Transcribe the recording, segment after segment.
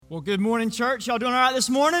Well, good morning, church. Y'all doing all right this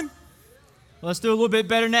morning? Let's do a little bit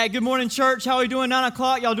better than that. Good morning, church. How are we doing? 9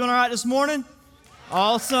 o'clock. Y'all doing all right this morning?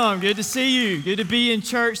 Awesome. Good to see you. Good to be in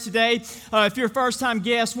church today. If you're a first-time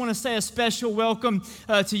guest, I want to say a special welcome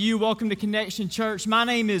to you. Welcome to Connection Church. My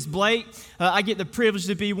name is Blake. I get the privilege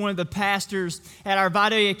to be one of the pastors at our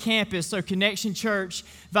Vidalia campus, so Connection Church,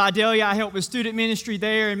 Vidalia. I help with student ministry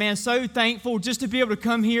there, and man, so thankful just to be able to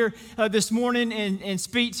come here this morning and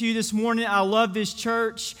speak to you this morning. I love this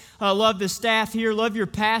church. I love the staff here. Love your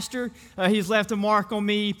pastor. He's left a mark on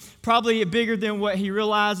me, probably bigger than what he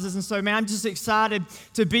realizes, and so, man, I'm just excited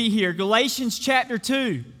to be here. Galatians chapter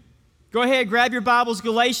 2. Go ahead, grab your Bibles.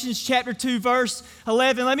 Galatians chapter 2, verse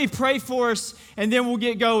 11. Let me pray for us, and then we'll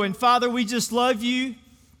get going. Father, we just love you.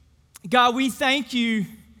 God, we thank you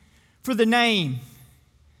for the name.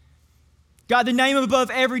 God, the name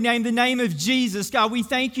above every name, the name of Jesus. God, we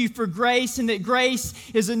thank you for grace and that grace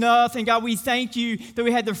is enough. And God, we thank you that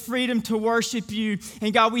we had the freedom to worship you.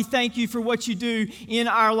 And God, we thank you for what you do in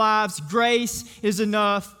our lives. Grace is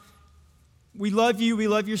enough. We love you. We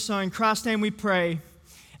love your Son. In Christ's name we pray.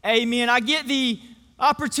 Amen. I get the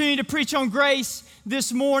opportunity to preach on grace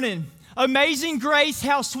this morning. Amazing grace,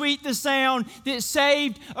 how sweet the sound that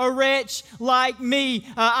saved a wretch like me.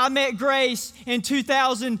 I met Grace in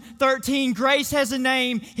 2013. Grace has a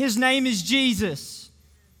name. His name is Jesus.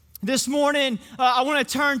 This morning, I want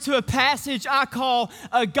to turn to a passage I call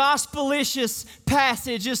a gospelicious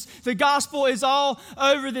passage. The gospel is all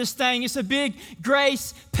over this thing. It's a big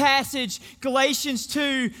grace passage. Galatians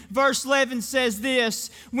 2, verse 11 says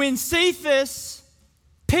this: When Cephas,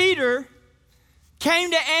 Peter,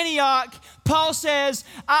 came to Antioch, Paul says,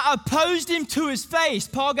 I opposed him to his face.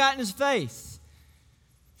 Paul got in his face.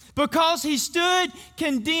 Because he stood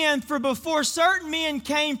condemned, for before certain men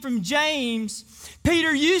came from James,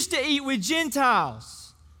 Peter used to eat with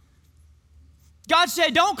Gentiles. God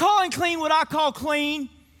said, don't call unclean what I call clean.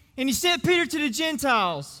 And he sent Peter to the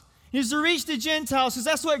Gentiles. He was to reach the Gentiles, because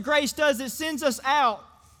that's what grace does. It sends us out.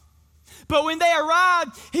 But when they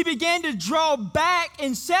arrived, he began to draw back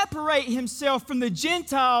and separate himself from the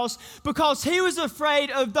Gentiles because he was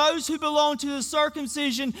afraid of those who belonged to the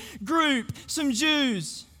circumcision group, some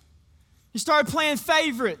Jews. He started playing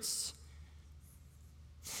favorites.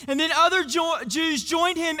 And then other Jews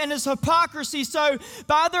joined him in his hypocrisy. So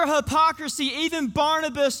by their hypocrisy, even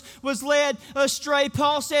Barnabas was led astray.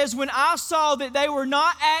 Paul says, when I saw that they were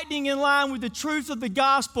not acting in line with the truth of the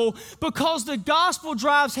gospel, because the gospel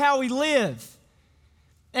drives how we live,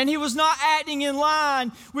 and he was not acting in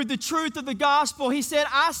line with the truth of the gospel, he said,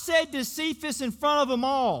 I said to Cephas in front of them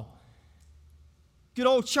all. Good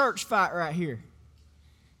old church fight right here.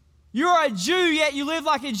 You're a Jew, yet you live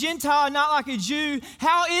like a Gentile and not like a Jew.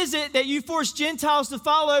 How is it that you force Gentiles to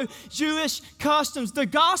follow Jewish customs? The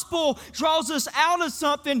gospel draws us out of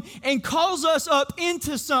something and calls us up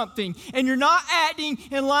into something. And you're not acting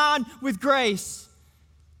in line with grace.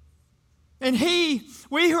 And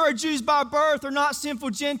we who are Jews by birth are not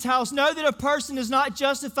sinful Gentiles. Know that a person is not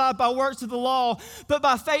justified by works of the law, but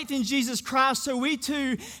by faith in Jesus Christ. So we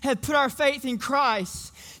too have put our faith in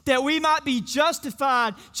Christ, that we might be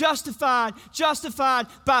justified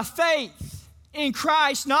by faith in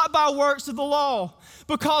Christ, not by works of the law.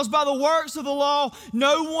 Because by the works of the law,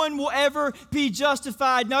 no one will ever be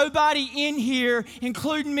justified. Nobody in here,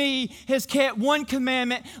 including me, has kept one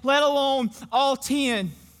commandment, let alone all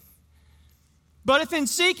 10. But if in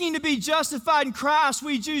seeking to be justified in Christ,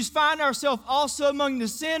 we Jews find ourselves also among the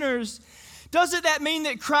sinners, doesn't that mean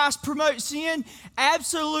that Christ promotes sin?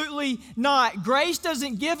 Absolutely not. Grace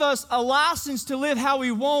doesn't give us a license to live how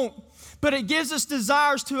we want, but it gives us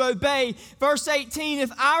desires to obey. Verse 18,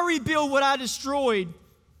 if I rebuild what I destroyed,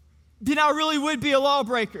 then I really would be a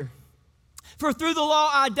lawbreaker. For through the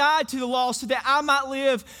law I died to the law so that I might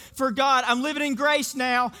live for God. I'm living in grace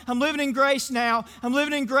now. I'm living in grace now. I'm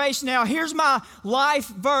living in grace now. Here's my life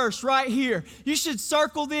verse right here. You should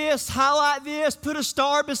circle this, highlight this, put a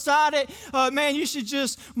star beside it. Man, you should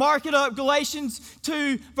just mark it up. Galatians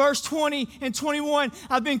 2, verse 20 and 21.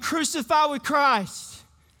 I've been crucified with Christ.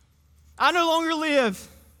 I no longer live.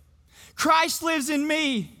 Christ lives in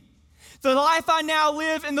me. The life I now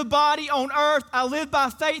live in the body on earth, I live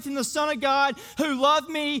by faith in the Son of God who loved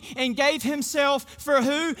me and gave himself for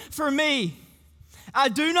who? For me. I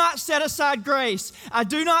do not set aside grace. I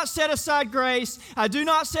do not set aside grace. I do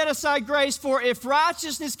not set aside grace, for if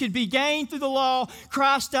righteousness could be gained through the law,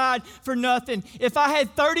 Christ died for nothing. If I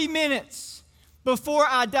had 30 minutes before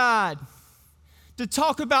I died to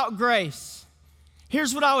talk about grace,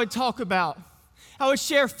 here's what I would talk about. I would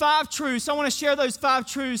share 5 truths. I want to share those 5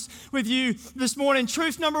 truths with you this morning.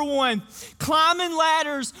 Truth number 1, climbing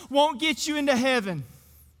ladders won't get you into heaven.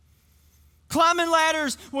 Climbing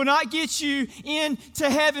ladders will not get you into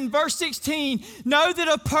heaven. Verse 16, know that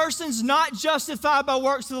a person's not justified by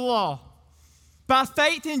works of the law, by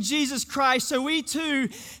faith in Jesus Christ. So we too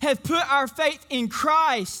have put our faith in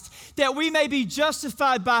Christ, that we may be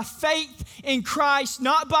justified by faith in Christ,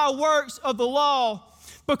 not by works of the law,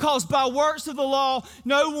 because by works of the law,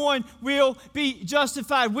 no one will be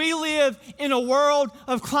justified. We live in a world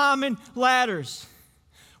of climbing ladders.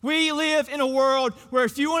 We live in a world where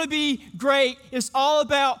if you want to be great, it's all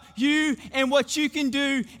about you and what you can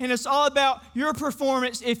do, and it's all about your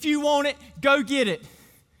performance. If you want it, go get it.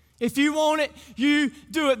 If you want it, you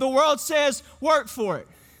do it. The world says, work for it.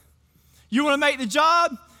 You want to make the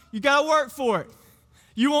job, you got to work for it.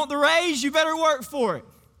 You want the raise, you better work for it.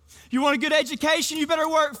 You want a good education, you better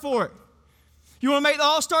work for it. You want to make the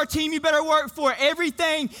all-star team, you better work for it.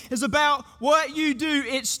 Everything is about what you do.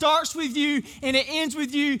 It starts with you and it ends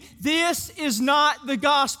with you. This is not the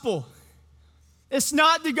gospel. It's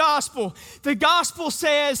not the gospel. The gospel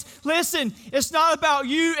says, listen, it's not about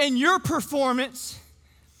you and your performance.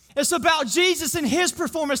 It's about Jesus and his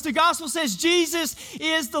performance. The gospel says Jesus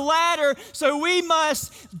is the ladder, so we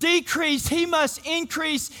must decrease. He must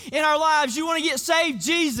increase in our lives. You want to get saved?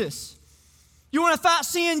 Jesus. You want to fight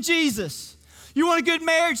sin? Jesus. You want a good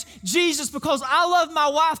marriage? Jesus, because I love my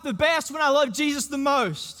wife the best when I love Jesus the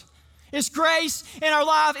most. It's grace in our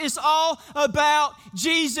life. It's all about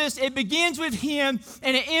Jesus. It begins with him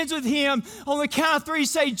and it ends with him. On the count of three,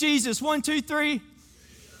 say Jesus. 1, 2, 3.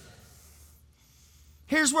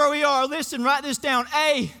 Here's where we are. Listen, write this down.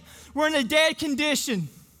 A, we're in a dead condition.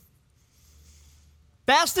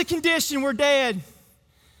 That's the condition, we're dead.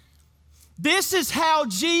 This is how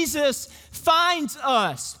Jesus finds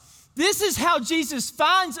us. This is how Jesus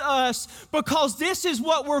finds us, because this is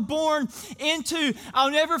what we're born into.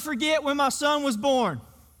 I'll never forget when my son was born.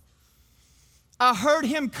 I heard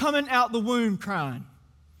him coming out the womb crying.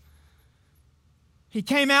 He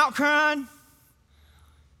came out crying.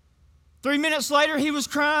 3 minutes later, he was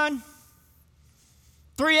crying.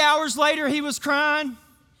 3 hours later, he was crying.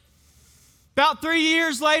 About 3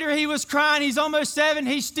 years later, he was crying. He's almost 7.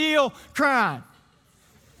 He's still crying.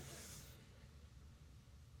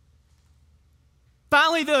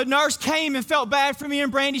 Finally, the nurse came and felt bad for me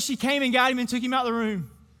and Brandy. She came and got him and took him out of the room.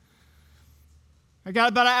 I got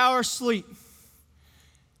about an hour's sleep.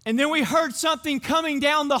 And then we heard something coming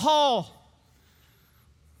down the hall,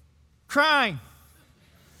 crying.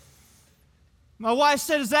 My wife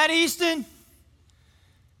said, "Is that Easton?"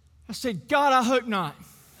 I said, "God, I hope not."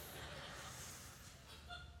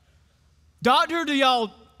 Doctor,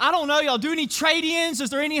 I don't know, y'all do any trade-ins? Is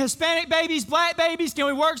there any Hispanic babies, black babies? Can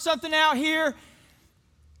we work something out here?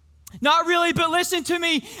 Not really, but listen to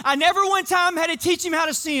me. I never one time had to teach him how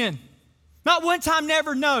to sin. Not one time,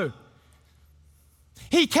 never, no.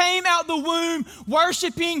 He came out the womb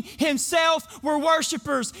worshiping himself. We're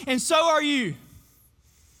worshipers, and so are you.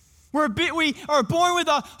 We are born with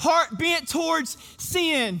a heart bent towards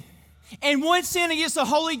sin. And one sin against the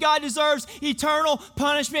holy God deserves eternal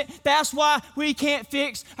punishment. That's why we can't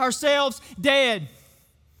fix ourselves dead.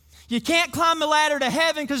 You can't climb the ladder to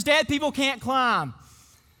heaven because dead people can't climb.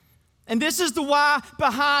 And this is the why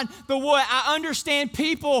behind the what. I understand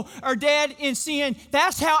people are dead in sin.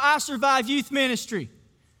 That's how I survive youth ministry.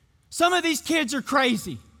 Some of these kids are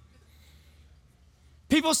crazy.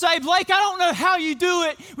 People say, "Blake, I don't know how you do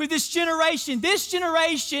it with this generation." This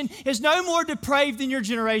generation is no more depraved than your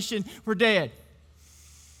generation. We're dead.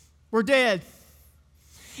 We're dead.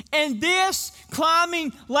 And this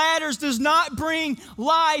climbing ladders does not bring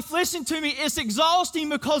life. Listen to me, it's exhausting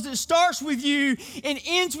because it starts with you and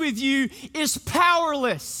ends with you. It's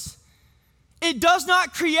powerless. It does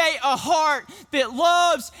not create a heart that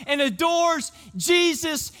loves and adores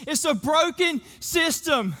Jesus. It's a broken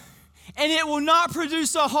system. And it will not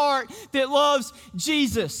produce a heart that loves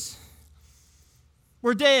Jesus.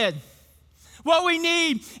 We're dead. What we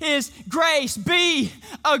need is grace. B,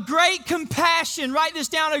 a great compassion. Write this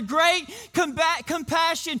down, a great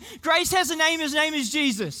compassion. Grace has a name. His name is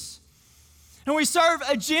Jesus. And we serve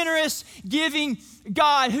a generous, giving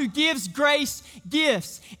God who gives grace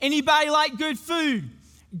gifts. Anybody like good food?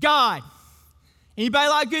 God. Anybody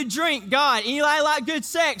like good drink? God. Anybody like good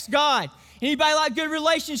sex? God. Anybody like good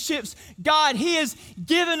relationships? God. He has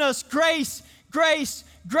given us grace gifts.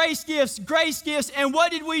 And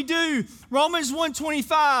what did we do? Romans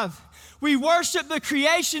 1:25. We worship the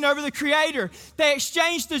creation over the Creator. They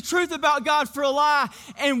exchanged the truth about God for a lie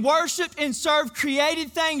and worshiped and served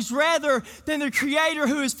created things rather than the Creator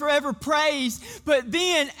who is forever praised. But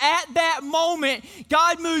then at that moment,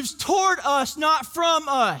 God moves toward us, not from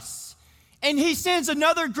us. And he sends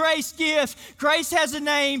another grace gift. Grace has a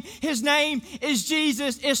name. His name is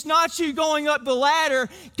Jesus. It's not you going up the ladder.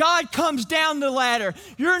 God comes down the ladder.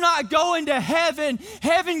 You're not going to heaven.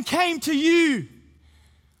 Heaven came to you.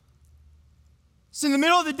 It's in the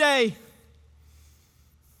middle of the day.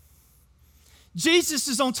 Jesus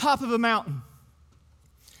is on top of a mountain.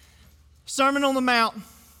 Sermon on the Mount.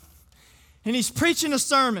 And he's preaching a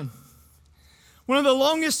sermon. One of the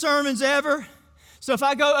longest sermons ever. So if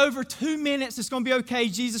I go over 2 minutes, it's going to be okay.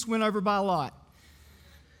 Jesus went over by a lot.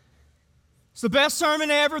 It's the best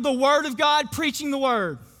sermon ever, the Word of God, preaching the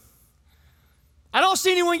Word. I don't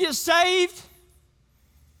see anyone get saved.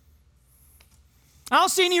 I don't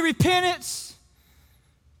see any repentance.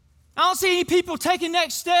 I don't see any people taking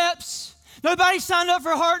next steps. Nobody signed up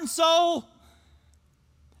for Heart and Soul.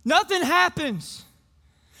 Nothing happens.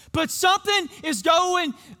 But something is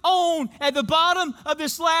going on at the bottom of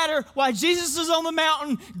this ladder while Jesus is on the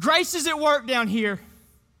mountain. Grace is at work down here.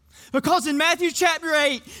 Because in Matthew chapter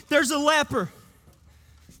 8, there's a leper.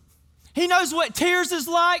 He knows what tears is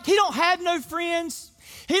like. He don't have no friends.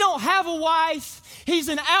 He don't have a wife. He's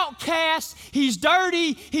an outcast. He's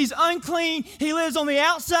dirty. He's unclean. He lives on the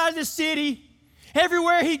outside of the city.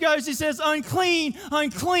 Everywhere he goes, he says, unclean,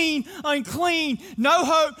 unclean, unclean. No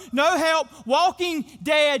hope, no help, walking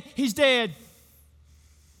dead. He's dead.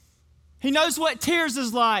 He knows what tears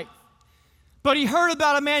is like. But he heard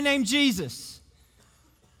about a man named Jesus.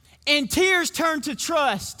 And tears turned to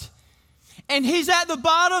trust. And he's at the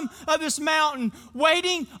bottom of this mountain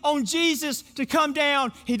waiting on Jesus to come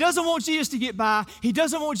down. He doesn't want Jesus to get by. He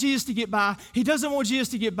doesn't want Jesus to get by. He doesn't want Jesus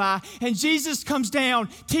to get by. And Jesus comes down.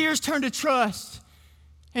 Tears turn to trust.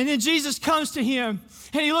 And then Jesus comes to him.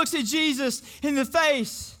 And he looks at Jesus in the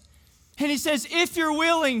face. And he says, if you're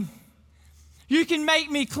willing, you can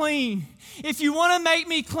make me clean. If you want to make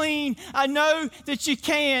me clean, I know that you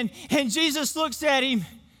can. And Jesus looks at him.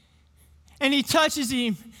 And he touches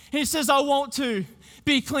him. And he says, I want to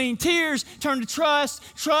be clean. Tears turn to trust.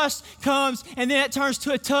 Trust comes. And then it turns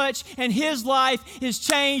to a touch. And his life is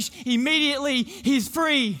changed. Immediately, he's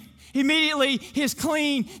free. Immediately, he's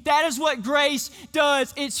clean. That is what grace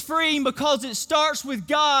does. It's freeing because it starts with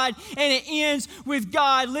God and it ends with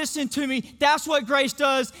God. Listen to me. That's what grace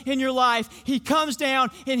does in your life. He comes down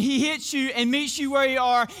and he hits you and meets you where you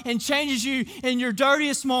are and changes you in your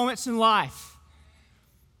dirtiest moments in life.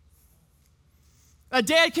 A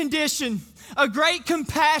dead condition, a great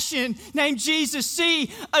compassion named Jesus. See,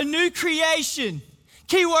 a new creation.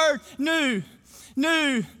 Keyword, new,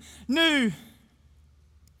 new, new.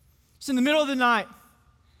 It's in the middle of the night.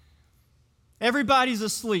 Everybody's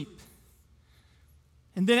asleep.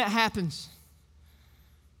 And then it happens.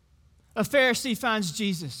 A Pharisee finds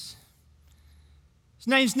Jesus. His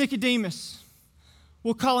name's Nicodemus.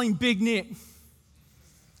 We'll call him Big Nick.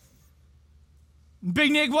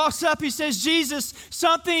 Big Nick walks up, he says, Jesus,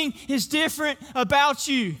 something is different about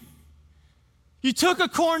you. You took a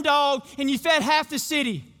corn dog and you fed half the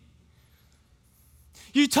city.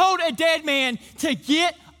 You told a dead man to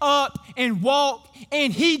get up and walk,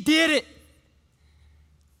 and he did it.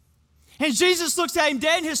 And Jesus looks at him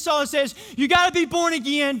dead in his soul and says, you got to be born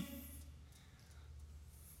again.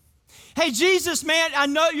 Hey, Jesus, man, I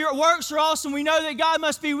know your works are awesome. We know that God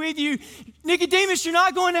must be with you. Nicodemus, you're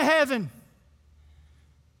not going to heaven.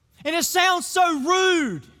 And it sounds so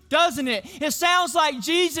rude, doesn't it? It sounds like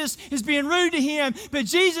Jesus is being rude to him, but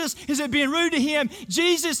Jesus isn't being rude to him.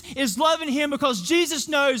 Jesus is loving him because Jesus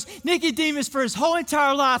knows Nicodemus for his whole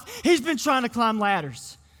entire life, he's been trying to climb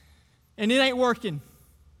ladders, and it ain't working.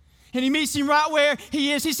 And he meets him right where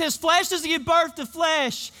he is. He says, flesh doesn't give birth to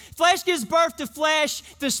flesh. Flesh gives birth to flesh.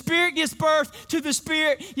 The Spirit gives birth to the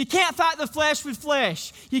Spirit. You can't fight the flesh with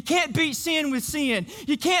flesh. You can't beat sin with sin.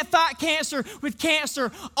 You can't fight cancer with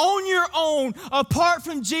cancer. On your own, apart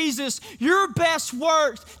from Jesus, your best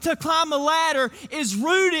work to climb a ladder is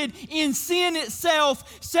rooted in sin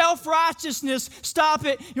itself, self-righteousness. Stop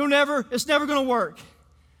it. It's never going to work.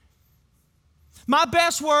 My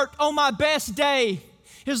best work on my best day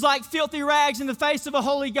is like filthy rags in the face of a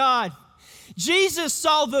holy God. Jesus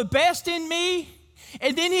saw the best in me,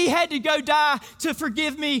 and then he had to go die to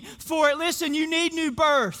forgive me for it. Listen, you need new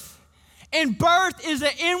birth. And birth is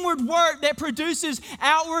an inward work that produces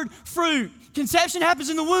outward fruit. Conception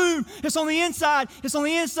happens in the womb. It's on the inside. It's on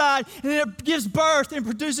the inside. And then it gives birth and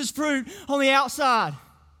produces fruit on the outside.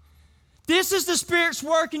 This is the Spirit's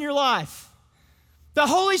work in your life. The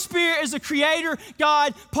Holy Spirit is the creator,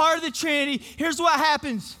 God, part of the Trinity. Here's what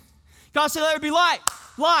happens. God said, let there be light.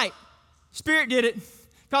 Light. Spirit did it.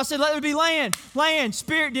 God said, let there be land. Land.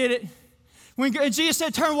 Spirit did it. When Jesus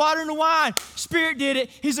said, turn water into wine, Spirit did it.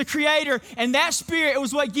 He's a creator. And that Spirit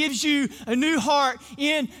was what gives you a new heart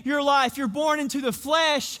in your life. You're born into the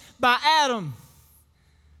flesh by Adam.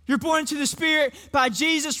 You're born into the Spirit by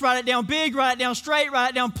Jesus. Write it down big, write it down straight, write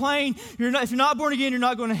it down plain. If you're not born again, you're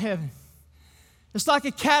not going to heaven. It's like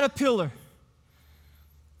a caterpillar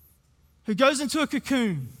who goes into a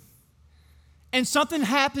cocoon, and something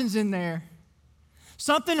happens in there.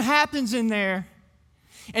 Something happens in there.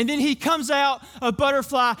 And then he comes out a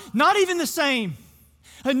butterfly, not even the same.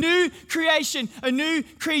 A new creation, a new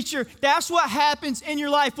creature. That's what happens in your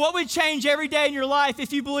life. What would change every day in your life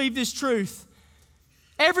if you believe this truth?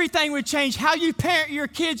 Everything would change. How you parent your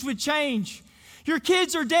kids would change. Your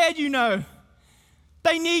kids are dead, you know.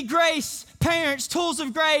 They need grace. Parents, tools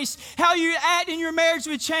of grace. How you act in your marriage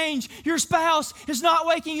would change. Your spouse is not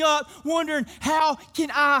waking up wondering, how can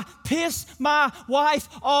I piss my wife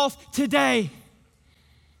off today?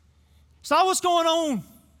 It's not what's going on.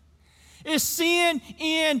 It's sin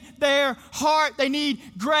in their heart. They need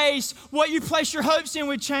grace. What you place your hopes in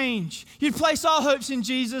would change. You'd place all hopes in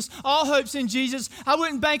Jesus, all hopes in Jesus. I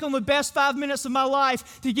wouldn't bank on the best 5 minutes of my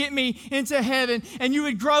life to get me into heaven. And you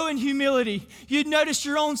would grow in humility. You'd notice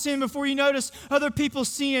your own sin before you notice other people's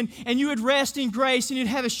sin. And you would rest in grace and you'd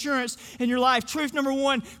have assurance in your life. Truth number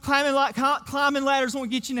one, climbing ladders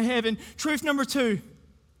won't get you into heaven. Truth number two,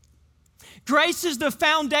 grace is the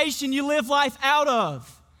foundation you live life out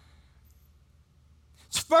of.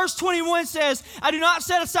 Verse 21 says, I do not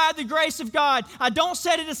set aside the grace of God. I don't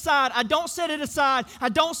set it aside. I don't set it aside. I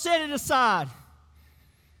don't set it aside.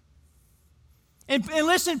 And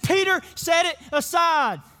listen, Peter set it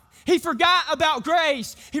aside. He forgot about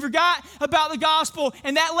grace. He forgot about the gospel,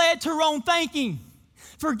 and that led to wrong thinking.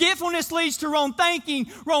 Forgetfulness leads to wrong thinking.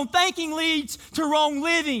 Wrong thinking leads to wrong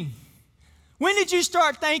living. When did you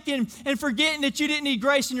start thinking and forgetting that you didn't need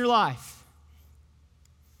grace in your life?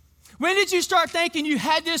 When did you start thinking you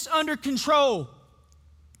had this under control?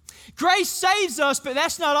 Grace saves us, but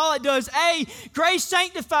that's not all it does. Grace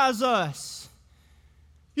sanctifies us.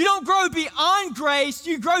 You don't grow beyond grace,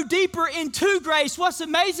 you grow deeper into grace. What's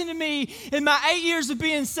amazing to me in my 8 years of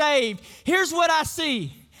being saved, here's what I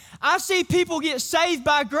see. I see people get saved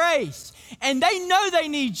by grace, and they know they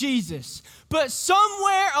need Jesus. But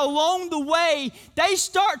somewhere along the way, they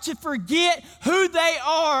start to forget who they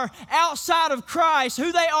are outside of Christ,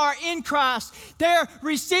 who they are in Christ. They're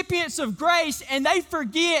recipients of grace, and they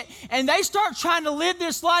forget, and they start trying to live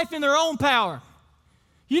this life in their own power.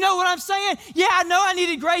 You know what I'm saying? Yeah, I know I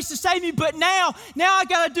needed grace to save me, but now I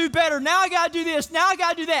got to do better. Now I got to do this. Now I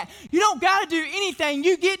got to do that. You don't got to do anything.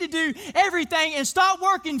 You get to do everything and stop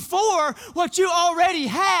working for what you already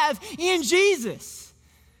have in Jesus.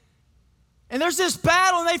 And there's this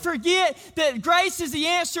battle, and they forget that grace is the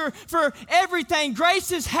answer for everything.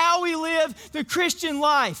 Grace is how we live the Christian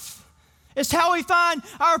life. It's how we find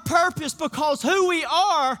our purpose, because who we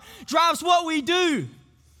are drives what we do.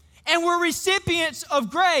 And we're recipients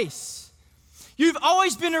of grace. You've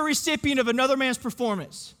always been a recipient of another man's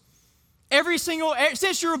performance.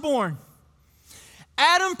 Since you were born.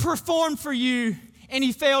 Adam performed for you, and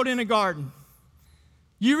he failed in a garden.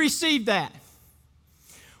 You received that.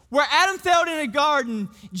 Where Adam failed in a garden,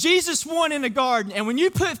 Jesus won in a garden. And when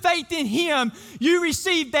you put faith in him, you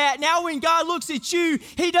receive that. Now when God looks at you,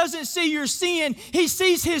 he doesn't see your sin. He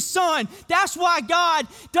sees his son. That's why God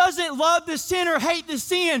doesn't love the sinner, hate the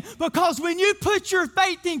sin. Because when you put your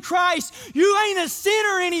faith in Christ, you ain't a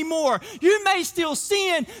sinner anymore. You may still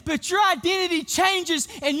sin, but your identity changes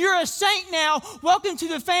and you're a saint now. Welcome to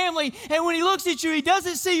the family. And when he looks at you, he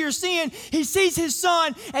doesn't see your sin. He sees his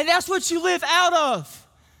son. And that's what you live out of.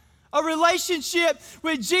 A relationship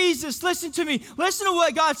with Jesus. Listen to me. Listen to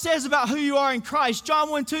what God says about who you are in Christ. John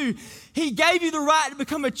 1:2. He gave you the right to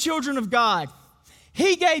become a children of God.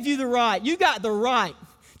 He gave you the right. You got the right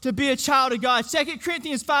to be a child of God. 2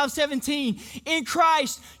 Corinthians 5:17. In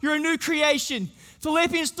Christ, you're a new creation.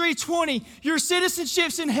 Philippians 3:20. Your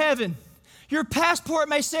citizenship's in heaven. Your passport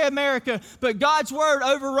may say America, but God's word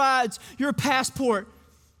overrides your passport.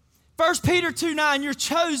 1 Peter 2:9, you're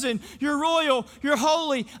chosen, you're royal, you're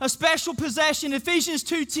holy, a special possession. Ephesians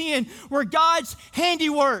 2:10, we're God's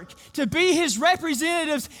handiwork to be his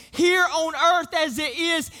representatives here on earth as it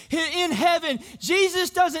is in heaven. Jesus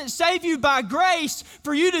doesn't save you by grace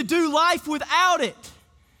for you to do life without it.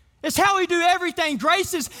 It's how we do everything.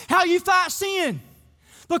 Grace is how you fight sin.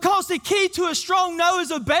 Because the key to a strong no is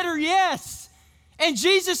a better yes. And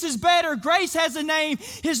Jesus is better. Grace has a name.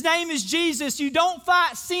 His name is Jesus. You don't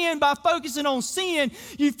fight sin by focusing on sin.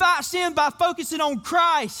 You fight sin by focusing on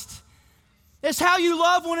Christ. It's how you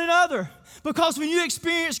love one another. Because when you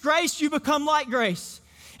experience grace, you become like grace.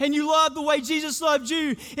 and you love the way Jesus loved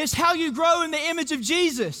you. It's how you grow in the image of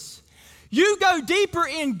Jesus. You go deeper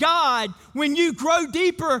in God when you grow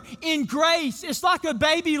deeper in grace. It's like a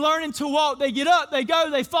baby learning to walk. They get up, they go,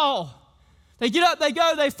 they fall. They get up, they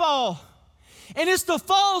go, they fall. And it's the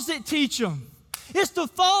falls that teach them. It's the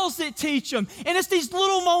falls that teach them. And it's these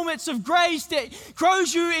little moments of grace that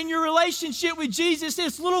grows you in your relationship with Jesus.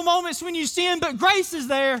 It's little moments when you sin, but grace is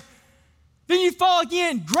there. Then you fall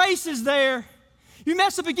again, grace is there. You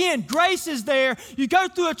mess up again, grace is there. You go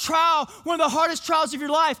through a trial, one of the hardest trials of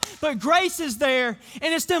your life, but grace is there.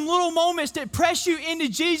 And it's them little moments that press you into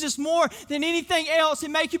Jesus more than anything else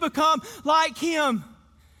and make you become like Him.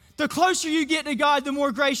 The closer you get to God, the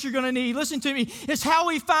more grace you're going to need. Listen to me. It's how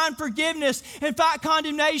we find forgiveness and fight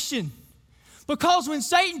condemnation. Because when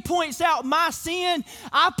Satan points out my sin,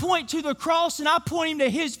 I point to the cross and I point him to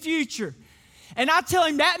his future. And I tell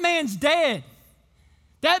him that man's dead.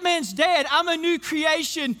 That man's dead. I'm a new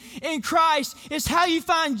creation in Christ. It's how you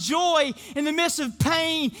find joy in the midst of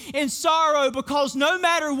pain and sorrow, because no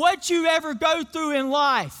matter what you ever go through in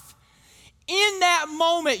life, in that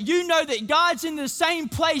moment, you know that God's in the same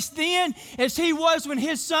place then as He was when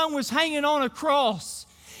His Son was hanging on a cross.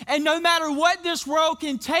 And no matter what this world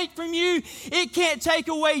can take from you, it can't take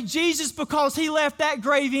away Jesus, because He left that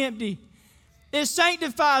grave empty. It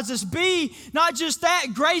sanctifies us. B, not just that,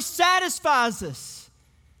 grace satisfies us.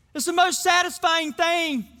 It's the most satisfying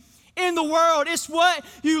thing in the world. It's what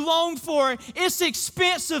you long for. It's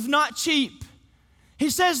expensive, not cheap. He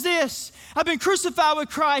says this, I've been crucified with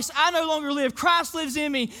Christ. I no longer live. Christ lives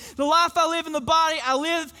in me. The life I live in the body, I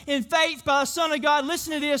live in faith by the Son of God.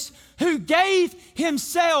 Listen to this. Who gave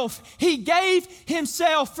Himself. He gave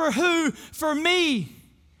Himself for who? For me.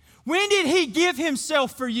 When did He give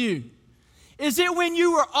Himself for you? Is it when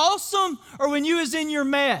you were awesome or when you was in your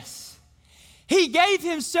mess? He gave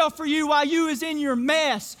Himself for you while you was in your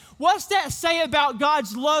mess. What's that say about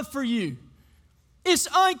God's love for you? It's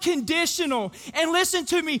unconditional. And listen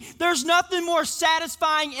to me, there's nothing more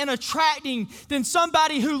satisfying and attracting than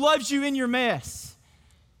somebody who loves you in your mess.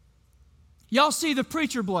 Y'all see the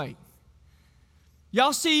preacher Blake.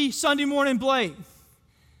 Y'all see Sunday morning Blake.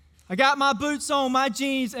 I got my boots on, my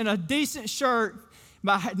jeans, and a decent shirt,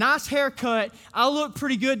 my nice haircut. I look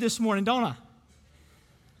pretty good this morning, don't I?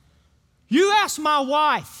 You ask my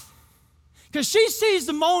wife, because she sees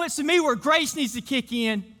the moments of me where grace needs to kick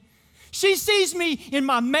in. She sees me in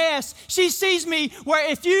my mess. She sees me where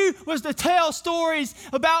if you was to tell stories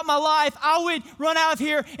about my life, I would run out of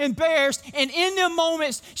here embarrassed. And in them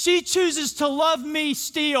moments, she chooses to love me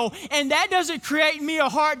still. And that doesn't create in me a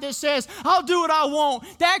heart that says, I'll do what I want.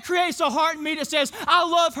 That creates a heart in me that says, I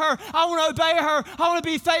love her. I want to obey her. I want to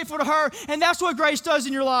be faithful to her. And that's what grace does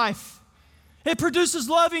in your life. It produces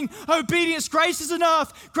loving obedience. Grace is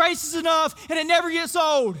enough. Grace is enough. And it never gets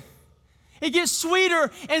old. It gets sweeter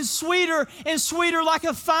and sweeter and sweeter like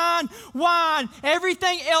a fine wine.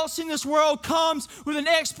 Everything else in this world comes with an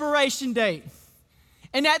expiration date.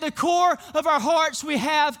 And at the core of our hearts, we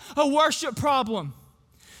have a worship problem.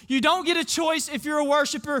 You don't get a choice if you're a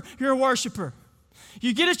worshiper, you're a worshiper.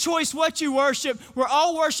 You get a choice what you worship. We're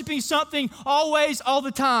all worshiping something always, all the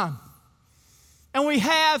time. And we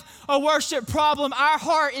have a worship problem. Our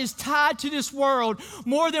heart is tied to this world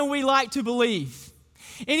more than we like to believe.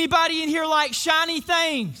 Anybody in here like shiny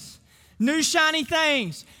things? New shiny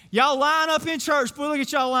things? Y'all line up in church. Boy, look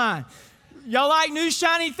at y'all line. Y'all like new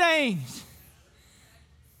shiny things?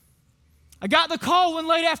 I got the call one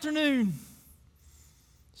late afternoon.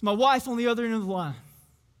 It's my wife on the other end of the line.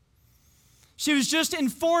 She was just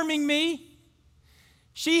informing me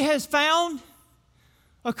she has found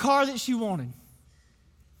a car that she wanted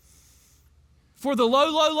for the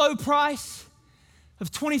low price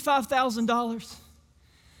of $25,000.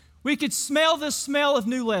 We could smell the smell of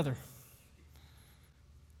new leather.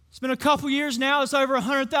 It's been a couple years now. It's over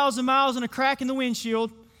 100,000 miles and a crack in the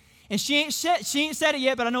windshield. And she ain't said it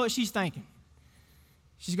yet, but I know what she's thinking.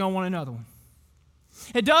 She's going to want another one.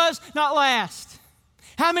 It does not last.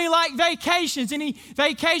 How many like vacations? Any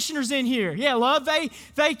vacationers in here? Yeah, love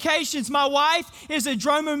vacations. My wife is a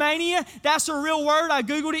dromomania. That's a real word. I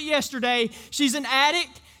Googled it yesterday. She's an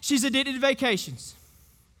addict. She's addicted to vacations.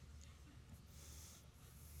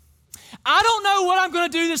 I don't know what I'm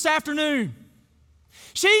going to do this afternoon.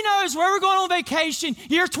 She knows where we're going on vacation,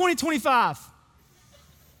 year 2025.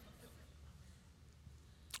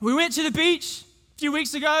 We went to the beach a few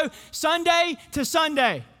weeks ago, Sunday to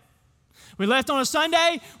Sunday. We left on a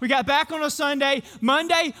Sunday, we got back on a Sunday.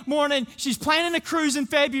 Monday morning, she's planning a cruise in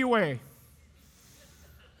February.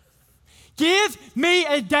 Give me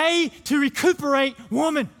a day to recuperate,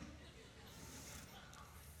 woman.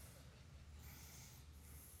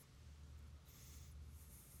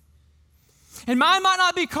 And mine might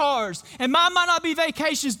not be cars, and mine might not be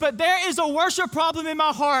vacations, but there is a worship problem in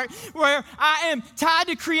my heart where I am tied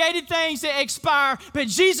to created things that expire, but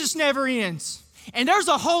Jesus never ends. And there's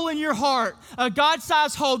a hole in your heart, a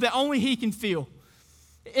God-sized hole that only He can fill.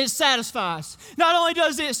 It satisfies. Not only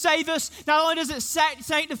does it save us, not only does it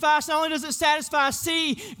sanctify us, not only does it satisfy us,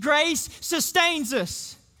 see, grace sustains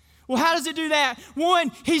us. Well, how does it do that?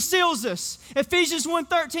 One, He seals us. Ephesians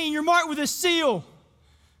 1:13, you're marked with a seal.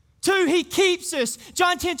 Two, He keeps us.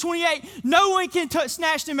 John 10:28, no one can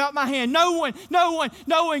snatch them out my hand. No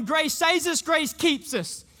one. Grace saves us, grace keeps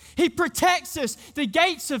us. He protects us. The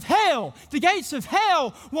gates of hell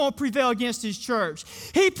won't prevail against His church.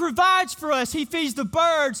 He provides for us. He feeds the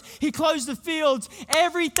birds. He clothes the fields.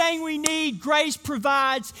 Everything we need, grace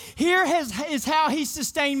provides. Here is how He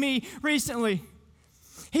sustained me recently.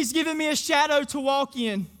 He's given me a shadow to walk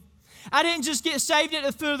in. I didn't just get saved at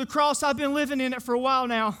the foot of the cross. I've been living in it for a while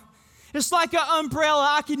now. It's like an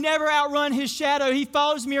umbrella. I could never outrun His shadow. He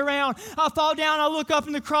follows me around. I fall down, I look up,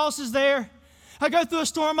 and the cross is there. I go through a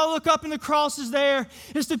storm, I look up, and the cross is there.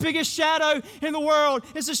 It's the biggest shadow in the world.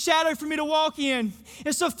 It's a shadow for me to walk in.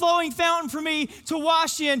 It's a flowing fountain for me to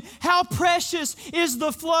wash in. How precious is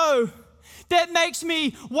the flow that makes me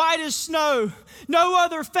white as snow. No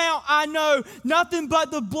other fount I know, nothing but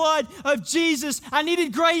the blood of Jesus. I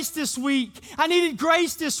needed grace this week. I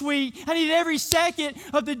needed every second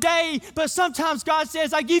of the day, but sometimes God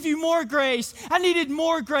says, I give you more grace. I needed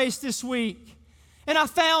more grace this week. And I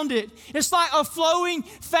found it. It's like a flowing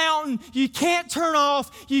fountain. You can't turn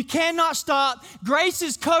off. You cannot stop. Grace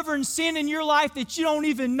is covering sin in your life that you don't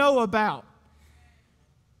even know about.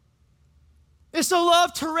 It's a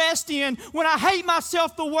love to rest in. When I hate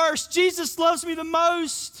myself the worst, Jesus loves me the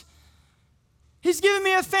most. He's given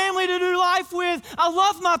me a family to do life with. I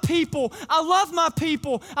love my people. I love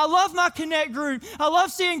my Connect group. I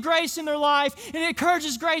love seeing grace in their life, and it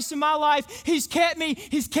encourages grace in my life. He's kept me.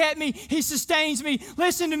 He sustains me.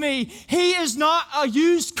 Listen to me. He is not a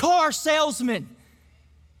used car salesman.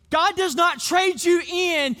 God does not trade you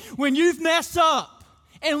in when you've messed up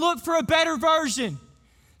and look for a better version.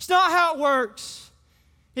 It's not how it works.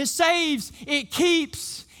 It saves, it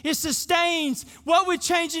keeps, it sustains. What would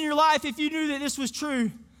change in your life if you knew that this was true?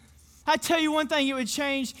 I tell you one thing it would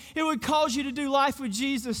change. It would cause you to do life with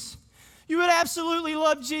Jesus. You would absolutely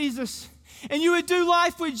love Jesus. And you would do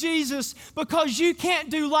life with Jesus because you can't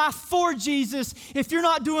do life for Jesus if you're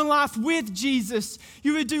not doing life with Jesus.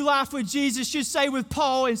 You would do life with Jesus. You'd say with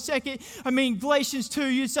Paul in Galatians 2,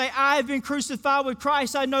 you'd say, I have been crucified with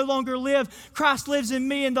Christ. I no longer live. Christ lives in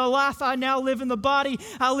me, and the life I now live in the body,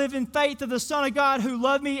 I live in faith of the Son of God who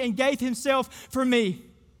loved me and gave Himself for me.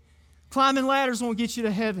 Climbing ladders won't get you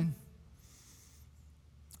to heaven.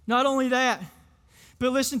 Not only that,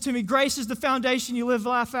 but listen to me, grace is the foundation you live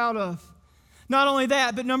life out of. Not only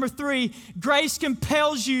that, but number 3, grace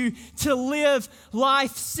compels you to live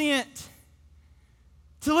life sent.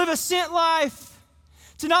 To live a sent life.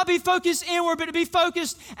 To not be focused inward, but to be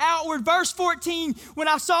focused outward. Verse 14, when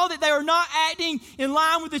I saw that they were not acting in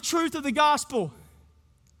line with the truth of the gospel,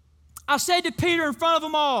 I said to Peter in front of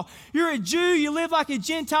them all, you're a Jew, you live like a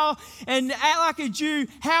Gentile, and act like a Jew.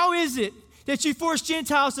 How is it that you force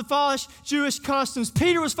Gentiles to follow Jewish customs?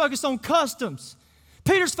 Peter was focused on customs.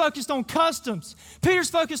 Peter's focused on customs. Peter's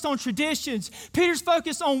focused on traditions. Peter's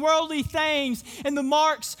focused on worldly things and the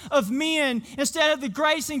marks of men instead of the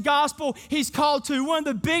grace and gospel he's called to. One of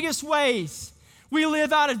the biggest ways we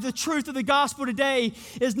live out of the truth of the gospel today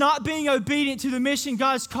is not being obedient to the mission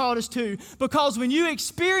God's called us to. Because when you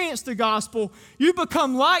experience the gospel, you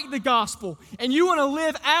become like the gospel and you want to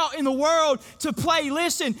live out in the world to play.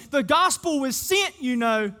 Listen, the gospel was sent, you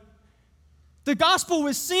know. The gospel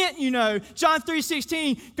was sent, you know. John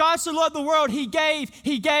 3:16, God so loved the world, He gave,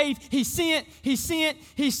 He sent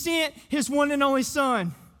His one and only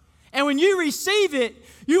Son. And when you receive it,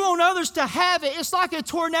 you want others to have it. It's like a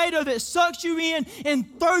tornado that sucks you in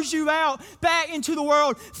and throws you out back into the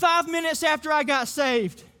world. 5 minutes after I got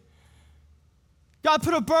saved, God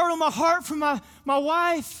put a burden on my heart for my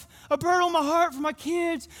wife, a burden on my heart for my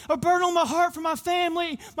kids, a burden on my heart for my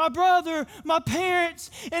family, my brother, my parents,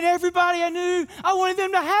 and everybody I knew. I wanted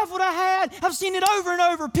them to have what I had. I've seen it over and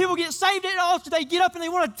over. People get saved at the altar. They get up and they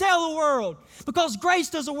want to tell the world because grace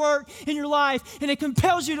does a work in your life, and it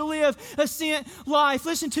compels you to live a sent life.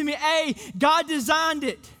 Listen to me. God designed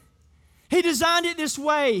it. He designed it this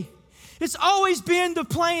way. It's always been the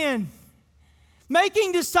plan.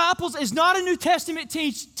 Making disciples is not a New Testament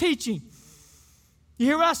teaching. You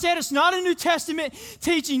hear what I said? It's not a New Testament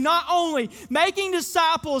teaching. Not only making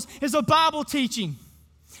disciples is a Bible teaching.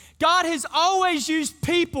 God has always used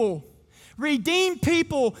people redeem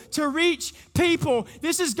people to reach people.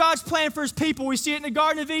 This is God's plan for his people. We see it in the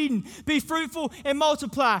Garden of Eden. Be fruitful and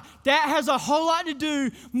multiply. That has a whole lot to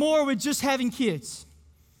do more with just having kids.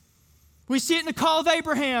 We see it in the call of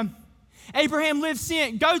Abraham. Abraham lived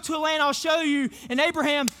sent. Go to a land I'll show you. And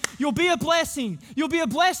Abraham, you'll be a blessing. You'll be a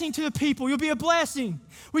blessing to the people. You'll be a blessing.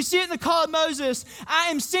 We see it in the call of Moses. I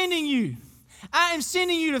am sending you. I am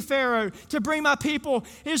sending you to Pharaoh to bring my people,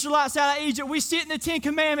 Israelites, out of Egypt. We see it in the 10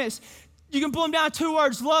 Commandments. You can boil them down to 2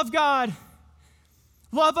 words. Love God.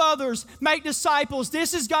 Love others. Make disciples.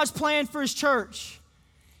 This is God's plan for his church.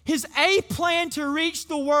 His A plan to reach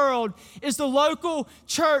the world is the local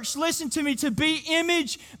church, listen to me, to be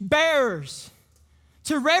image bearers,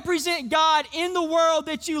 to represent God in the world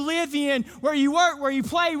that you live in, where you work, where you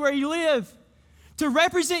play, where you live. To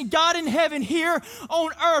represent God in heaven here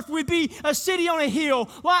on earth. We'd be a city on a hill,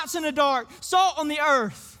 lights in the dark, salt on the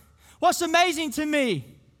earth. What's amazing to me,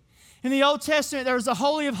 in the Old Testament, there was the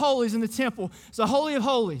Holy of Holies in the temple. It's the Holy of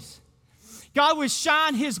Holies. God would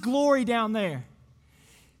shine his glory down there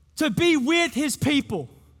to be with his people.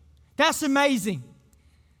 That's amazing.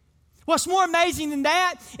 What's more amazing than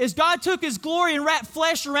that is God took his glory and wrapped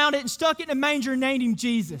flesh around it and stuck it in a manger and named him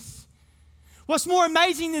Jesus. What's more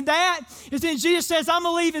amazing than that is then Jesus says, I'm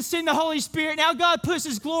going to leave and send the Holy Spirit. Now God puts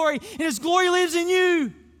his glory, and his glory lives in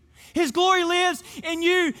you. His glory lives in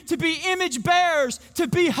you to be image bearers, to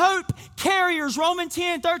be hope carriers. Romans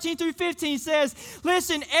 10, 13 through 15 says,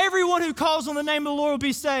 listen, everyone who calls on the name of the Lord will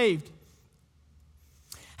be saved.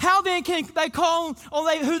 How then can they call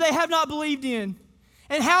on who they have not believed in?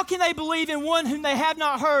 And how can they believe in one whom they have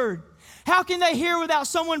not heard? How can they hear without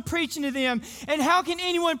someone preaching to them? And how can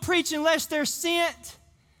anyone preach unless they're sent?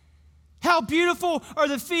 How beautiful are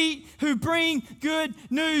the feet who bring good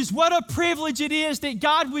news. What a privilege it is that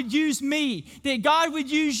God would use me, that God would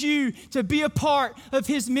use you to be a part of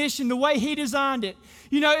his mission the way he designed it.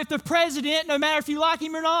 You know, if the president, no matter if you like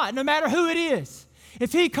him or not, no matter who it is,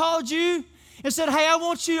 if he called you and said, hey, I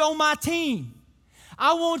want you on my team.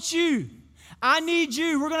 I want you. I need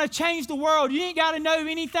you. We're going to change the world. You ain't got to know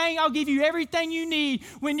anything. I'll give you everything you need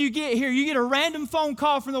when you get here. You get a random phone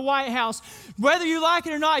call from the White House. Whether you like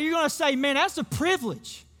it or not, you're going to say, man, that's a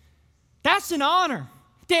privilege. That's an honor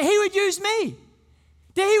that he would use me,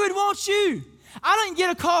 that he would want you. I didn't get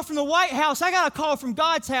a call from the White House. I got a call from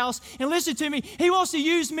God's house. And listen to me, he wants to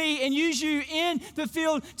use me and use you in the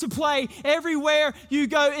field to play everywhere you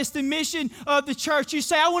go. It's the mission of the church. You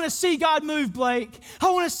say, I want to see God move, Blake. I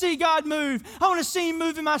want to see God move. I want to see him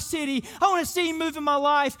move in my city. I want to see him move in my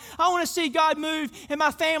life. I want to see God move in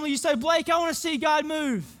my family. You say, Blake, I want to see God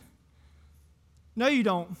move. No, you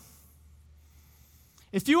don't.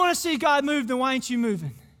 If you want to see God move, then why ain't you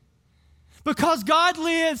moving? Because God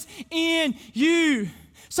lives in you.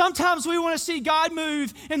 Sometimes we want to see God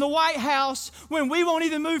move in the White House when we won't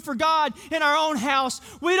even move for God in our own house.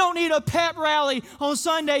 We don't need a pep rally on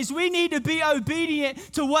Sundays. We need to be obedient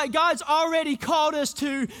to what God's already called us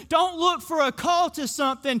to. Don't look for a call to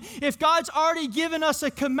something. If God's already given us a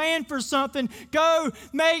command for something, go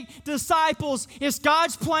make disciples. It's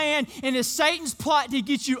God's plan and it's Satan's plot to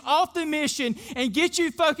get you off the mission and get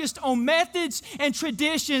you focused on methods and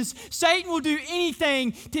traditions. Satan will do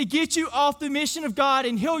anything to get you off the mission of God,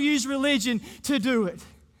 and he'll use religion to do it.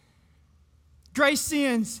 Grace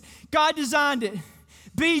sins. God designed it.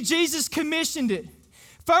 B, Jesus commissioned it.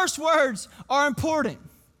 First words are important.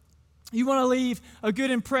 You want to leave a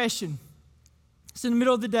good impression. It's in the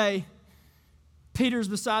middle of the day. Peter's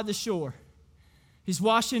beside the shore. He's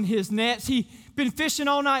washing his nets. He's been fishing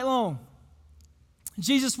all night long.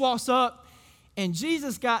 Jesus walks up, and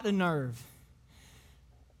Jesus got the nerve.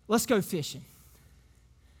 Let's go fishing.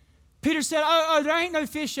 Peter said, oh, there ain't no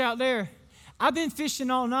fish out there. I've been fishing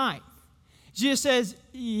all night. Jesus says,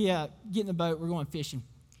 yeah, get in the boat. We're going fishing.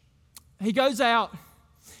 He goes out.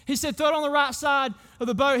 He said, throw it on the right side of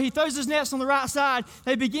the boat. He throws his nets on the right side.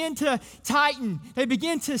 They begin to tighten. They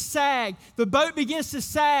begin to sag. The boat begins to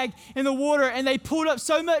sag in the water, and they pulled up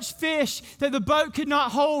so much fish that the boat could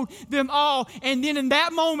not hold them all. And then in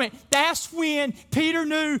that moment, that's when Peter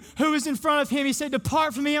knew who was in front of him. He said,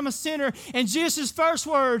 depart from me, I'm a sinner. And Jesus' first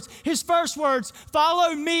words,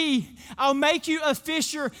 follow me. I'll make you a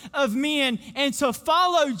fisher of men. And to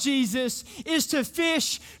follow Jesus is to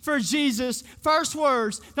fish for Jesus. First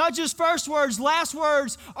words, not just first words, last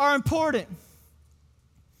words are important.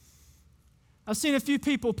 I've seen a few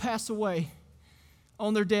people pass away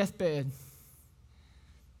on their deathbed.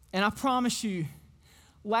 And I promise you,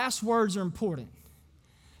 last words are important.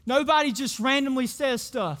 Nobody just randomly says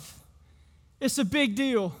stuff. It's a big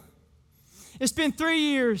deal. It's been 3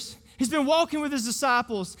 years. He's been walking with his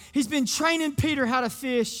disciples. He's been training Peter how to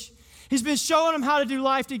fish. He's been showing them how to do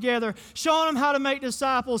life together, showing them how to make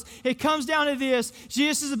disciples. It comes down to this.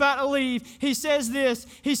 Jesus is about to leave. He says this.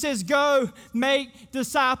 He says, go make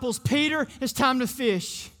disciples. Peter, it's time to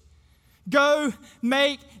fish. Go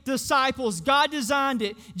make disciples. God designed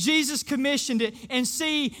it. Jesus commissioned it. And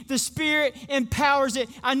see, the Spirit empowers it.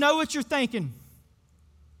 I know what you're thinking.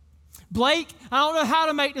 Blake, I don't know how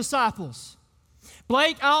to make disciples.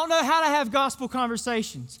 Blake, I don't know how to have gospel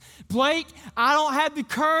conversations. Blake, I don't have the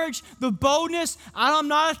courage, the boldness. I'm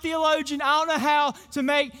not a theologian. I don't know how to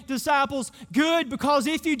make disciples. Good, because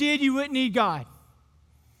if you did, you wouldn't need God.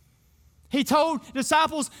 He told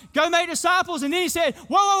disciples, go make disciples, and then he said,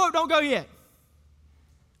 whoa, don't go yet.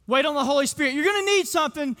 Wait on the Holy Spirit. You're going to need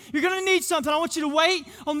something. You're going to need something. I want you to wait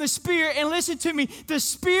on the Spirit, and listen to me. The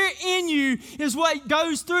Spirit in you is what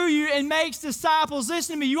goes through you and makes disciples.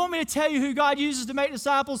 Listen to me. You want me to tell you who God uses to make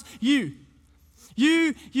disciples? You.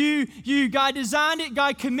 God designed it,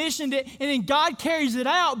 God commissioned it, and then God carries it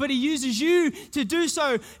out, but He uses you to do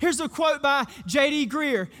so. Here's a quote by J.D.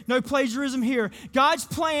 Greear. No plagiarism here. God's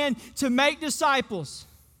plan to make disciples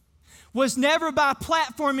was never by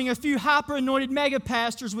platforming a few hyper-anointed mega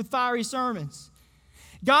pastors with fiery sermons.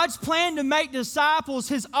 God's plan to make disciples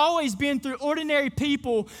has always been through ordinary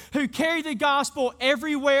people who carry the gospel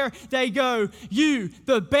everywhere they go. You,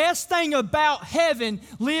 the best thing about heaven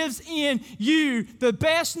lives in you. The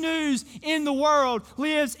best news in the world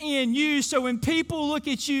lives in you. So when people look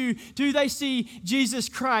at you, do they see Jesus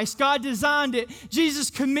Christ? God designed it.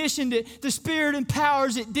 Jesus commissioned it. The Spirit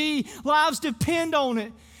empowers it. Lives depend on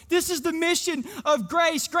it. This is the mission of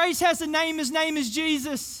Grace. Grace has a name. His name is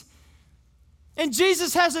Jesus. And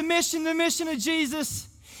Jesus has a mission, the mission of Jesus.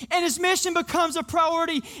 And His mission becomes a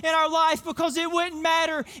priority in our life, because it wouldn't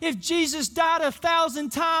matter if Jesus died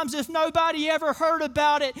 1,000 times if nobody ever heard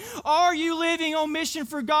about it. Are you living on mission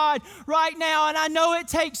for God right now? And I know it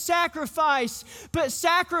takes sacrifice, but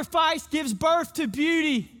sacrifice gives birth to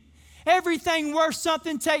beauty. Everything worth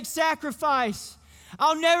something takes sacrifice.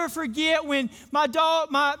 I'll never forget when my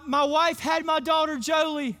wife had my daughter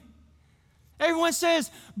Jolie. Everyone says,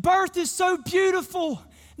 birth is so beautiful.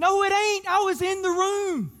 No, it ain't. I was in the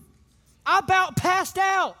room. I about passed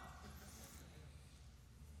out.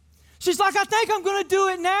 She's like, I think I'm going to do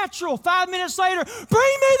it natural. 5 minutes later,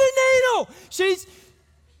 bring me the needle.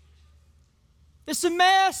 It's a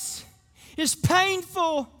mess. It's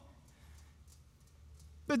painful.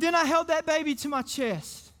 But then I held that baby to my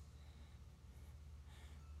chest.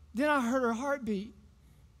 Then I heard her heartbeat.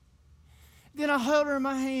 Then I held her in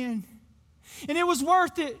my hand. And it was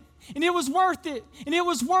worth it. And it was worth it. And it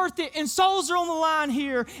was worth it. And souls are on the line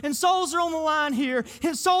here. And souls are on the line here.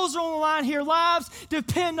 And souls are on the line here. Lives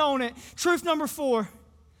depend on it. Truth number 4.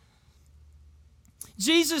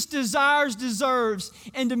 Jesus desires, deserves,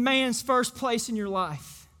 and demands first place in your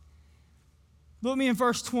life. Look at me in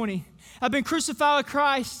verse 20. I've been crucified with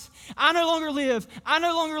Christ. I no longer live. I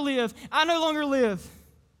no longer live. I no longer live.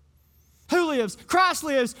 Who lives? Christ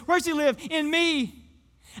lives. Where does He live? In me.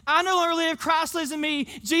 I no longer live. Christ lives in me.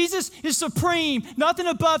 Jesus is supreme. Nothing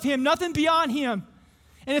above Him. Nothing beyond Him.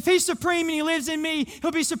 And if He's supreme and He lives in me,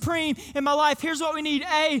 He'll be supreme in my life. Here's what we need.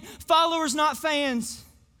 A, followers, not fans.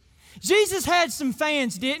 Jesus had some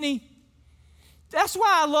fans, didn't He? That's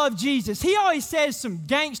why I love Jesus. He always says some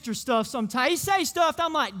gangster stuff sometimes. He says stuff that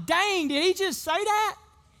I'm like, dang, did He just say that?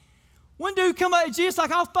 One dude come up to Jesus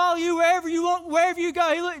like, I'll follow you wherever you want, wherever you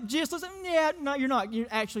go. He looked, Jesus was like, yeah, no, you're not.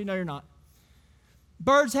 No, you're not.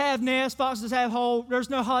 Birds have nests, foxes have holes. There's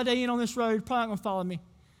no Holiday Inn on this road. You're probably not going to follow me.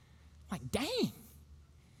 I'm like, dang.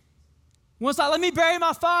 One's like, let me bury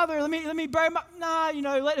my father. Let me bury my,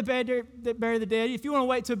 let the dead bury the dead. If you want to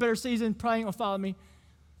wait till a better season, probably ain't going to follow me.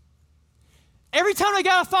 Every time they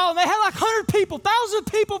got to follow him, they had like 100 people, thousands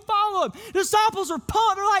of people follow him. The disciples are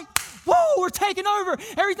pumped. They're like, whoa, we're taking over.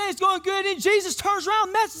 Everything's going good. And Jesus turns around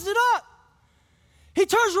and messes it up. He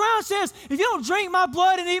turns around and says, if you don't drink my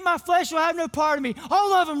blood and eat my flesh, you'll have no part of me.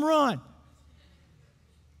 All of them run.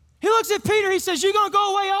 He looks at Peter. He says, you going to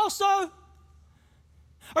go away also?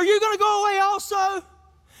 Are you going to go away also?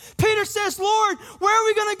 Peter says, Lord, where are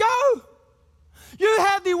we going to go? You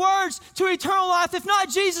have the words to eternal life. If not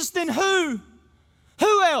Jesus, then who?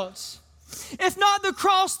 Who else? If not the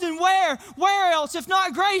cross, then where? Where else? If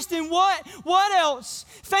not grace, then what? What else?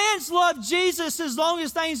 Fans love Jesus as long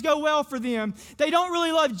as things go well for them. They don't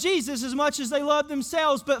really love Jesus as much as they love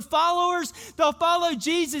themselves. But followers, they'll follow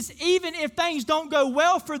Jesus even if things don't go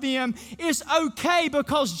well for them. It's okay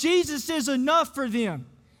because Jesus is enough for them.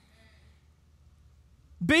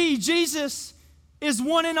 B, Jesus is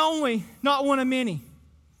one and only, not one of many.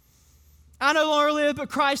 I no longer live, but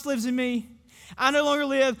Christ lives in me. I no longer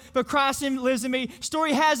live, but Christ lives in me.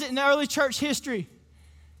 Story has it in the early church history,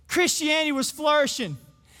 Christianity was flourishing.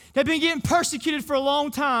 They'd been getting persecuted for a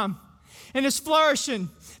long time, and it's flourishing.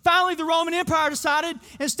 Finally, the Roman Empire decided,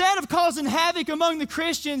 instead of causing havoc among the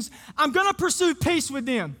Christians, I'm going to pursue peace with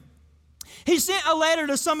them. He sent a letter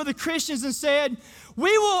to some of the Christians and said,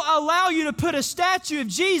 we will allow you to put a statue of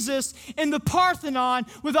Jesus in the Parthenon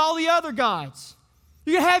with all the other gods.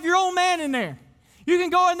 You can have your own man in there. You can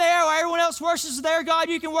go in there where everyone else worships their God.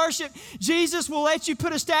 You can worship Jesus. We'll let you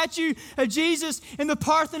put a statue of Jesus in the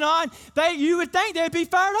Parthenon. You would think they'd be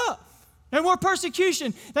fired up. And more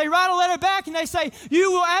persecution. They write a letter back and they say,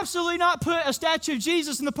 you will absolutely not put a statue of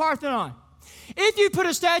Jesus in the Parthenon. If you put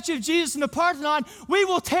a statue of Jesus in the Parthenon, we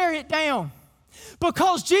will tear it down.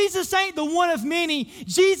 Because Jesus ain't the one of many.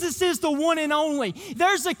 Jesus is the one and only.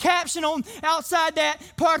 There's a caption on outside that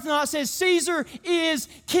Parthenon that says, Caesar is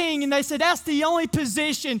king. And they said that's the only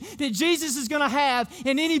position that Jesus is going to have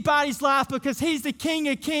in anybody's life because he's the King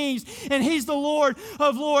of kings and he's the Lord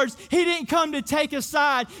of lords. He didn't come to take a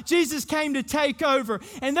side. Jesus came to take over.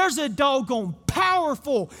 And there's a doggone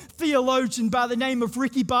powerful theologian by the name of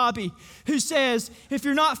Ricky Bobby who says, if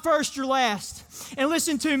you're not first, you're last. And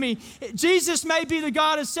listen to me, Jesus may be the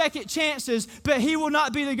God of second chances, but he will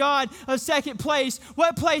not be the God of second place.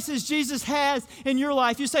 What places Jesus has in your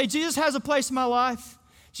life? You say, Jesus has a place in my life.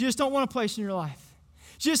 Jesus don't want a place in your life.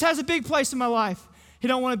 Jesus has a big place in my life. He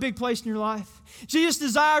don't want a big place in your life. Jesus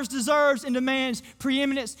desires, deserves, and demands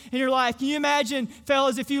preeminence in your life. Can you imagine,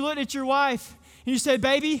 fellas, if you looked at your wife and you said,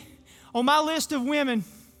 baby, on my list of women,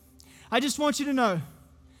 I just want you to know,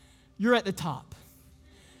 you're at the top.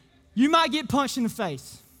 You might get punched in the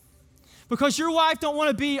face because your wife don't want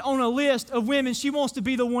to be on a list of women. She wants to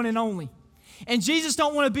be the one and only. And Jesus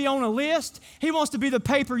don't want to be on a list. He wants to be the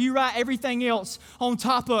paper you write everything else on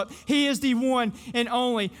top of. He is the one and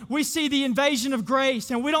only. We see the invasion of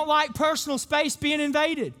grace, and we don't like personal space being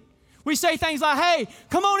invaded. We say things like, hey,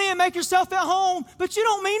 come on in, make yourself at home, but you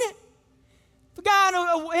don't mean it. If a guy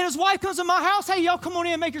and his wife comes to my house, hey, y'all come on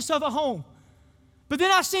in and make yourself at home. But then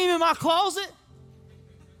I see him in my closet.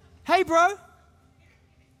 Hey, bro,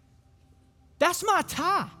 that's my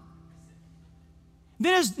tie.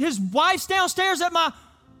 Then his wife's downstairs at my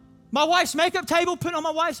wife's makeup table, putting on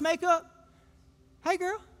my wife's makeup. Hey,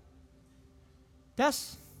 girl,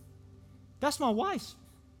 that's my wife's.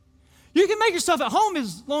 You can make yourself at home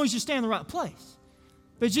as long as you stay in the right place.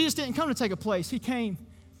 But Jesus didn't come to take a place. He came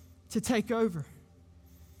to take over.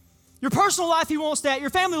 Your personal life, he wants that. Your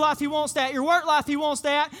family life, he wants that. Your work life, he wants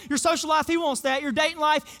that. Your social life, he wants that. Your dating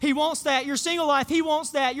life, he wants that. Your single life, he wants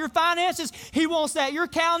that. Your finances, he wants that. Your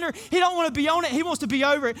calendar, he don't want to be on it. He wants to be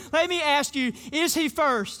over it. Let me ask you, is he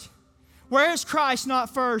first? Where is Christ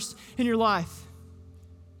not first in your life?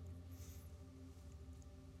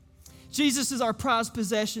 Jesus is our prized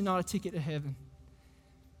possession, not a ticket to heaven.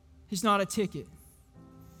 He's not a ticket.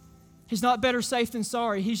 He's not better safe than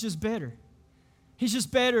sorry. He's just better. He's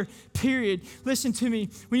just better, period. Listen to me.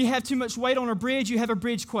 When you have too much weight on a bridge, you have a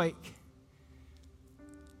bridge quake.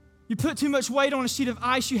 You put too much weight on a sheet of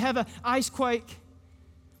ice, you have an ice quake.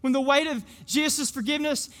 When the weight of Jesus'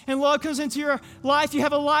 forgiveness and love comes into your life, you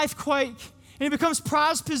have a life quake. And it becomes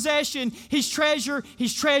prized possession. He's treasure,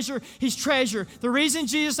 he's treasure, he's treasure. The reason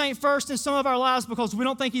Jesus ain't first in some of our lives is because we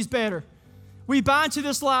don't think he's better. We buy into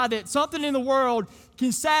this lie that something in the world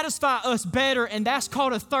can satisfy us better, and that's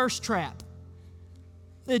called a thirst trap.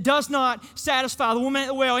 It does not satisfy. The woman at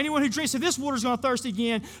the well, anyone who drinks of this water is going to thirst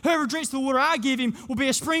again. Whoever drinks the water I give him will be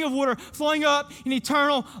a spring of water flowing up in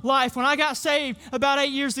eternal life. When I got saved about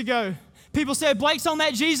 8 years ago, people said, Blake's on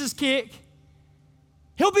that Jesus kick.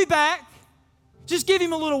 He'll be back. Just give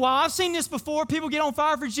him a little while. I've seen this before. People get on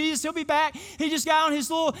fire for Jesus. He'll be back. He just got on his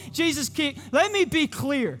little Jesus kick. Let me be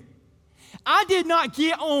clear. I did not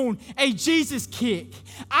get on a Jesus kick.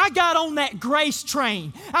 I got on that grace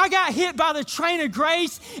train. I got hit by the train of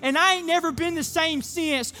grace, and I ain't never been the same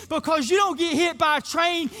since, because you don't get hit by a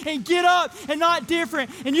train and get up and not different,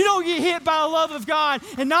 and you don't get hit by the love of God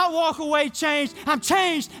and not walk away changed. I'm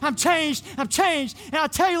changed, I'm changed, I'm changed. And I'll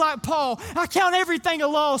tell you like Paul, I count everything a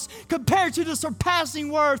loss compared to the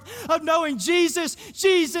surpassing worth of knowing Jesus,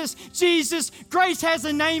 Jesus, Jesus. Grace has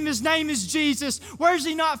a name. His name is Jesus. Where is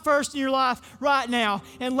he not first in your life right now?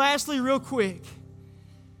 And lastly, real quick,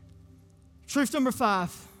 truth number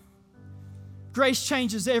 5, grace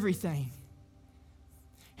changes everything.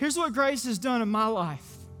 Here's what grace has done in my life.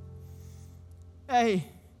 Hey,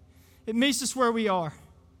 it meets us where we are.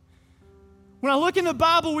 When I look in the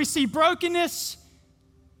Bible, we see brokenness,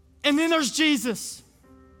 and then there's Jesus.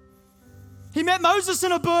 He met Moses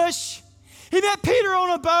in a bush. He met Peter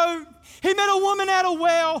on a boat. He met a woman at a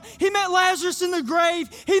well. He met Lazarus in the grave.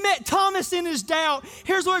 He met Thomas in his doubt.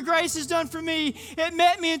 Here's what grace has done for me. It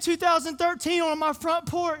met me in 2013 on my front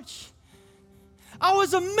porch. I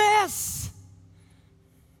was a mess.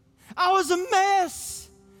 I was a mess.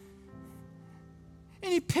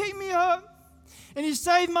 And He picked me up and He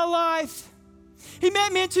saved my life. He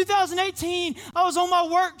met me in 2018. I was on my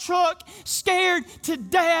work truck, scared to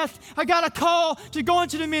death. I got a call to go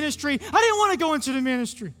into the ministry. I didn't want to go into the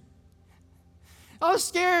ministry. I was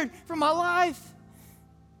scared for my life.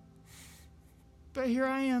 But here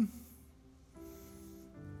I am.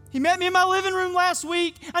 He met me in my living room last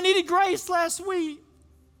week. I needed grace last week.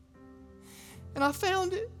 And I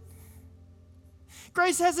found it.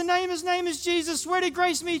 Grace has a name. His name is Jesus. Where did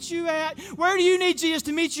grace meet you at? Where do you need Jesus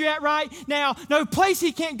to meet you at right now? No place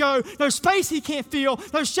He can't go. No space He can't fill.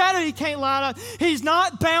 No shadow He can't light up. He's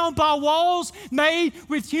not bound by walls made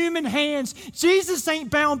with human hands. Jesus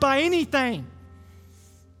ain't bound by anything.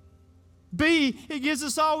 B, it gives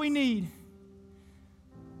us all we need.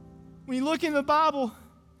 When you look in the Bible,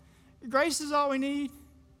 grace is all we need.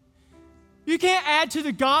 You can't add to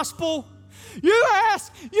the gospel. You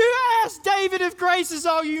ask David if grace is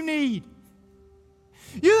all you need.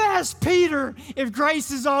 You ask Peter if grace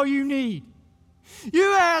is all you need.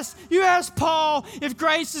 You ask Paul if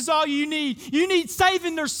grace is all you need. You need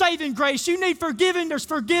saving, there's saving grace. You need forgiving, there's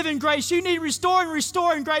forgiving grace. You need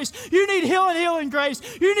restoring grace. You need healing grace.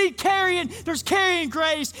 You need carrying, there's carrying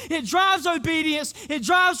grace. It drives obedience. It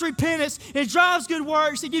drives repentance. It drives good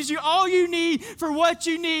works. It gives you all you need for what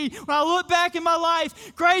you need. When I look back in my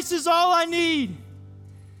life, grace is all I need.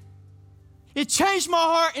 It changed my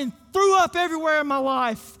heart and threw up everywhere in my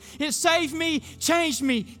life. It saved me, changed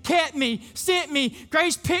me, kept me, sent me.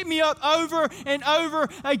 Grace picked me up over and over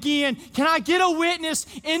again. Can I get a witness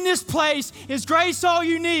in this place? Is grace all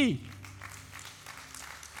you need?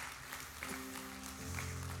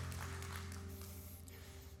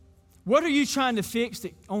 What are you trying to fix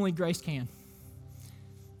that only grace can?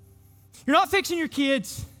 You're not fixing your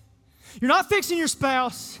kids. You're not fixing your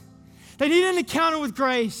spouse. They need an encounter with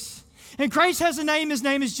grace. And grace has a name. His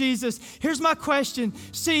name is Jesus. Here's my question.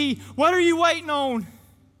 C, what are you waiting on?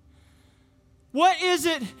 What is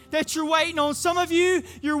it that you're waiting on? Some of you,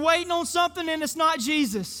 you're waiting on something and it's not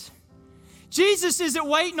Jesus. Jesus isn't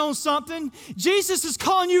waiting on something. Jesus is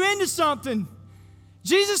calling you into something.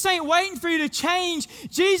 Jesus ain't waiting for you to change.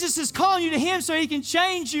 Jesus is calling you to Him so He can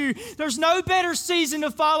change you. There's no better season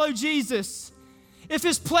to follow Jesus. If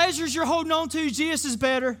His pleasures you're holding on to, Jesus is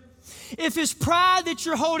better. If it's pride that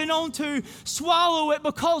you're holding on to, swallow it,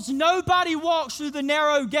 because nobody walks through the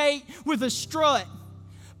narrow gate with a strut.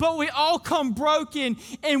 But we all come broken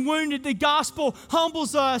and wounded. The gospel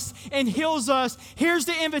humbles us and heals us. Here's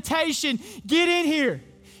the invitation. Get in here.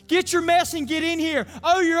 Get your mess and get in here.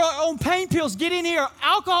 Oh, you're on pain pills. Get in here.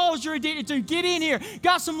 Alcohol you're addicted to. Get in here.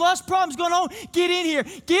 Got some lust problems going on. Get in here.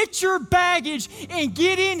 Get your baggage and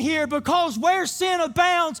get in here, because where sin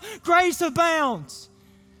abounds, grace abounds.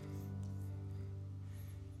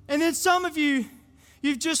 And then some of you,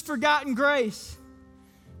 you've just forgotten grace.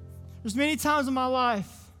 There's many times in my life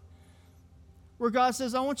where God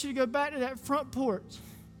says, I want you to go back to that front porch.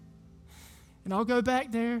 And I'll go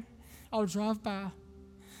back there. I'll drive by.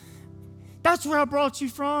 That's where I brought you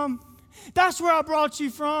from. That's where I brought you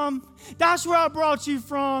from. That's where I brought you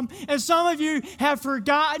from. And some of you have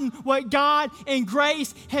forgotten what God and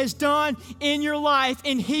grace has done in your life.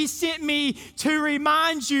 And He sent me to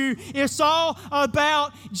remind you it's all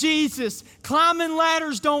about Jesus. Climbing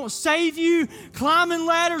ladders don't save you. Climbing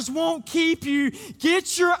ladders won't keep you.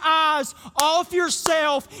 Get your eyes off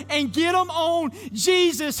yourself and get them on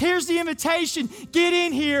Jesus. Here's the invitation. Get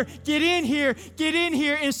in here. Get in here. Get in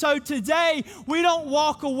here. And so today, we don't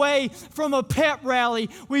walk away from a pep rally.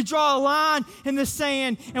 We draw a line in the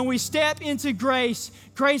sand and we step into grace.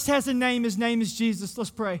 Grace has a name. His name is Jesus. Let's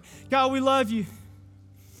pray. God, we love you.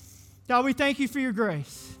 God, we thank you for your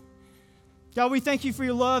grace. God, we thank you for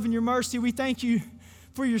your love and your mercy. We thank you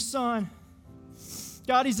for your Son.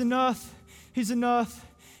 God, He's enough. He's enough.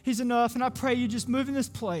 He's enough. And I pray you just move in this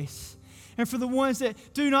place. And for the ones that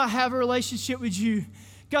do not have a relationship with you,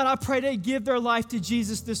 God, I pray they give their life to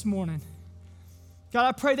Jesus this morning. God,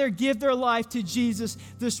 I pray they give their life to Jesus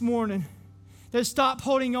this morning. They stop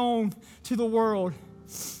holding on to the world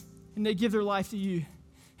and they give their life to you.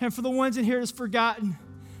 And for the ones in here that's forgotten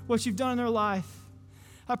what you've done in their life,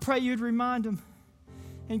 I pray you'd remind them.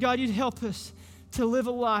 And God, you'd help us to live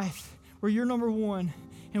a life where you're number one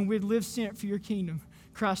and we'd live sent for your kingdom.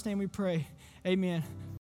 In Christ's name we pray. Amen.